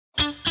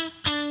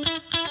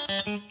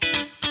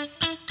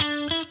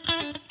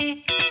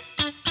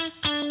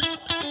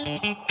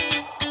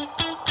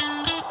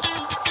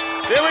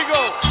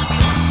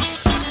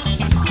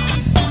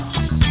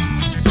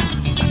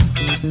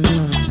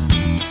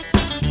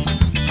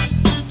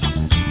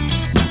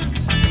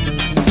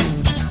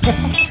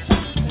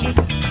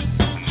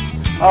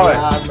All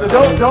right, so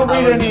don't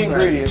read any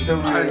ingredients.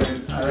 Don't read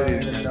any I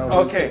don't even know.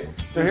 Okay,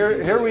 so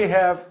here we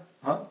have.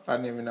 Huh? I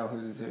don't even know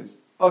who's.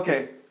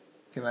 Okay.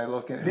 Can I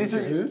look at These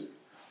are who's?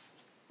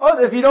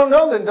 Oh, if you don't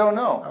know, then don't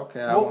know.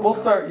 Okay. We'll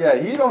start. Yeah,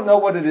 you don't know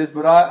what it is,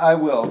 but I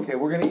will. Okay,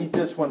 we're gonna eat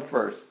this one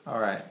first. All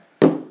right.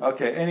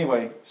 Okay.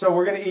 Anyway, so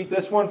we're gonna eat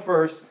this one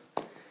first.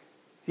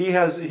 He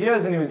hasn't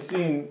even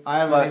seen. I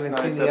haven't last even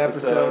night's seen the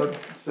episode.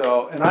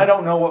 So, and I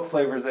don't know what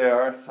flavors they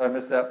are, so I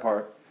missed that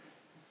part.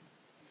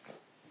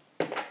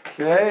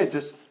 Okay, it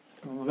just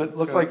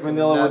looks like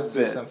vanilla with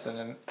bits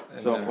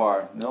so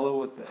far. Vanilla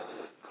with bits.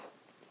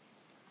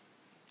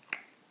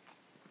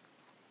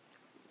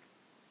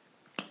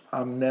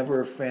 I'm never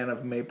a fan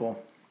of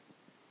maple,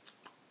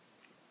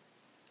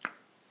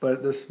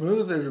 but the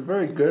smooth is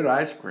very good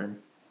ice cream,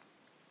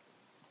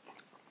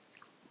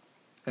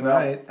 and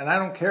I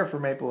don't care for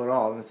maple at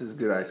all. This is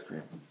good ice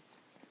cream.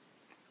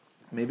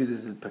 Maybe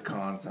this is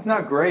pecans. It's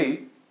not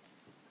great.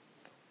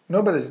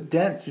 No, but it's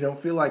dense. You don't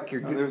feel like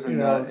you're. There's a you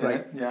know, it's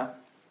like yeah.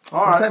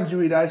 Sometimes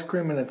you eat ice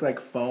cream and it's like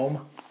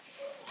foam.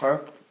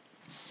 Okay.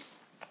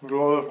 We'll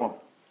do this one.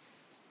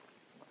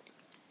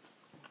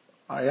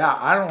 Yeah,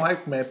 I don't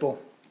like maple,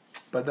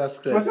 but that's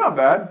good. It's not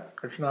bad.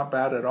 It's not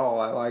bad at all.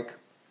 I like.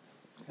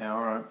 Yeah,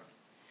 all right.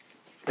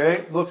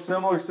 Okay, looks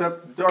similar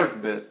except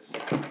dark bits.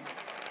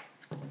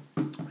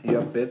 You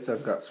have bits.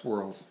 I've got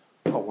swirls.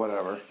 Oh,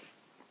 whatever.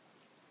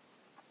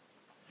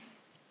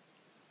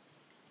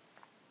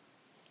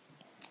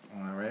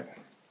 All right.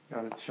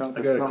 Got a chunk I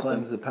of gotta something.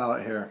 cleanse the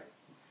palate here.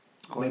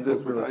 Cleanse it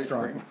Maple's with really ice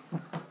strong.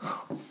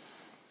 cream.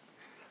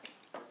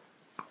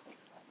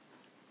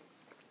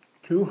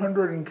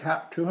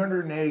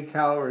 280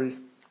 calories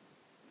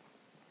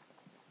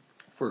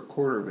for a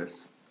quarter of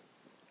this.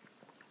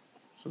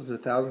 So it's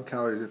 1,000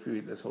 calories if you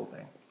eat this whole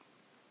thing.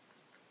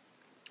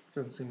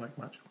 Doesn't seem like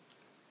much.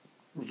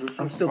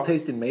 I'm still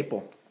tasting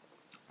maple.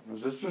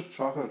 Is this just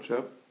chocolate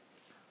chip?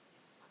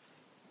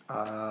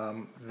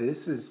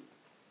 This is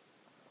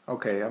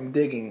okay. I'm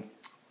digging.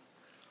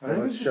 I think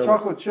Let's it's show just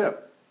chocolate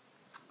chip.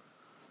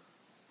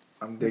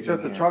 I'm digging.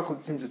 Except the here.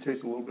 chocolate seems to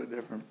taste a little bit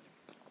different.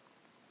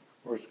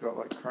 Or it's got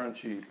like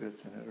crunchy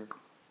bits in it. Or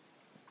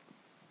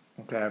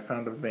Okay, I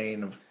found a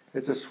vein of.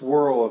 it's a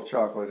swirl of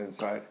chocolate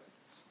inside.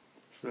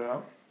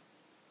 So,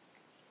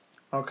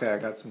 Okay, I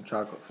got some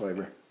chocolate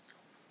flavor.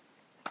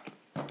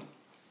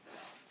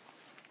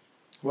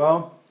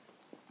 well,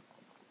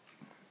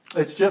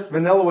 it's just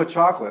vanilla with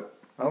chocolate.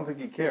 I don't think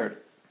he cared.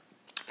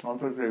 I don't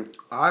think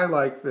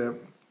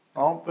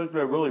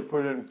they really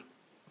put in.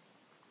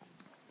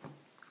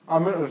 I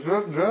mean, is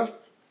it just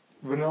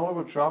vanilla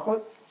with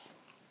chocolate?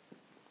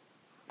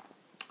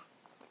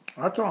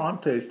 That's all I'm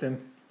tasting.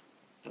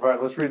 All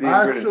right, let's read the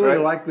I ingredients. actually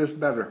Right? like this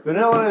better.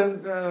 Vanilla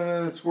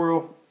and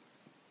swirl.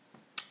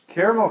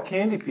 Caramel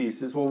candy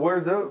pieces. Well, where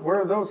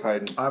are those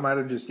hiding? I might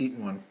have just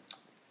eaten one.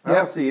 I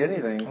don't see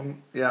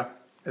anything. Yeah,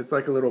 it's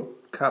like a little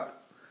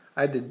cup.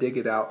 I had to dig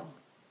it out.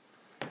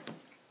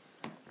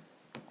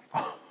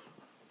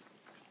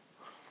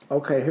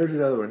 Okay, here's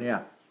another one.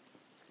 Yeah.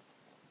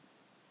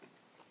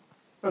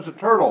 That's a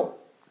turtle.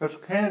 That's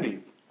candy.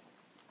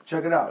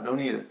 Check it out.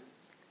 Don't eat it.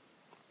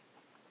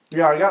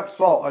 Yeah, I got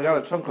salt. I got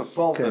a chunk of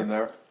salt in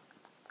there.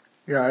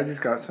 Yeah, I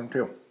just got some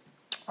too.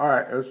 All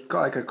right, it's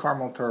like a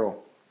caramel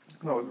turtle.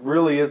 No, it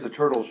really is a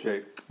turtle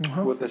shape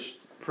with the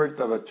print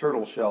of a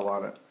turtle shell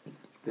on it.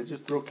 They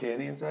just throw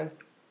candy inside?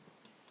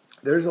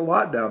 There's a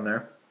lot down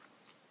there,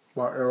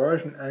 but there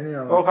wasn't any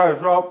on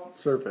the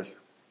surface.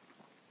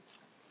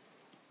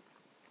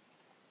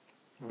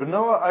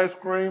 Vanilla ice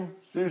cream,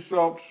 sea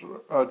salt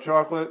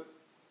chocolate,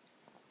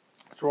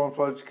 swirl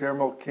fudge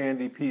caramel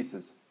candy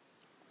pieces.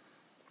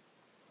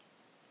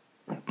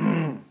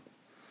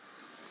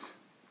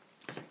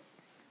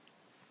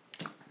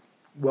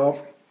 Well,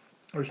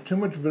 there's too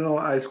much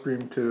vanilla ice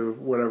cream to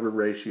whatever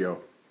ratio.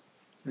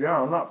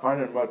 Yeah, I'm not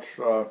finding much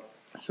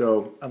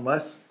So,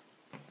 unless...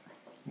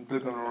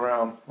 digging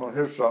around. Well,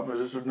 here's something. Is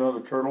this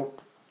another turtle?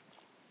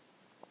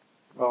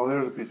 Oh,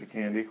 there's a piece of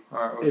candy.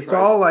 All right, let's it's try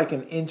all it. like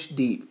an inch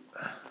deep.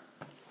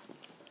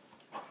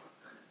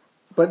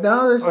 But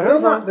no,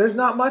 there's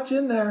not much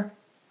in there.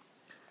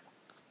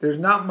 There's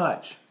not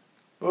much.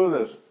 Look at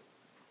this.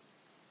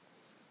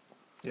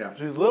 Yeah.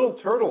 These little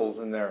turtles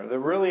in there. They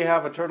really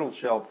have a turtle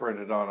shell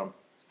printed on them.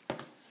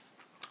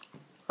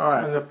 All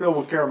right. And they're filled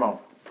with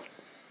caramel.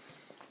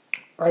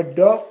 I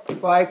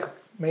don't like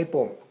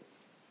maple,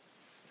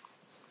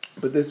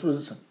 but this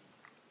was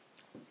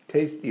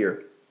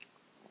tastier.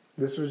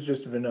 This was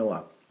just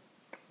vanilla.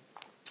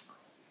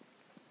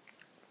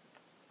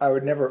 I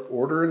would never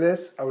order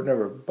this. I would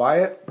never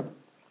buy it,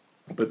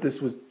 but this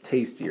was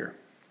tastier.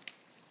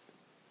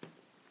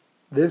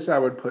 This I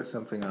would put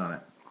something on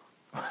it.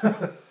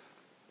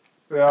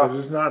 Yeah. Because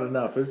it's not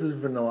enough. This is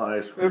vanilla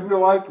ice cream. If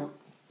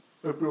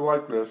you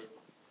like this,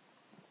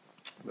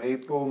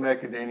 maple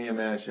macadamia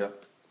mashup.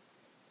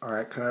 All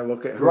right, can I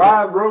look at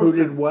Dry roasted.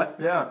 who did what?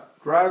 Yeah,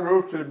 dry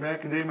roasted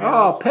macadamia.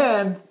 Oh,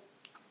 Penn.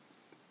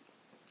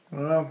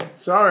 Well,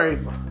 sorry.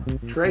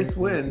 Trace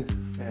wins.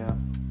 Yeah.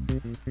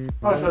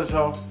 I said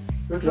so.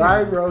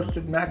 Dry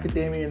roasted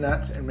macadamia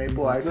nuts and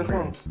maple ice This cream.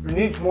 one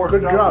needs more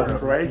Good stuff job, in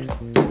it. right?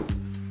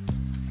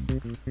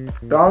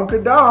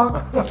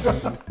 Donka-donk.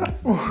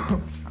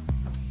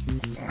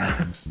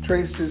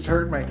 Trace just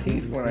hurt my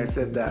teeth when I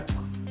said that.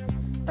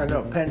 I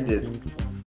know, Penn did.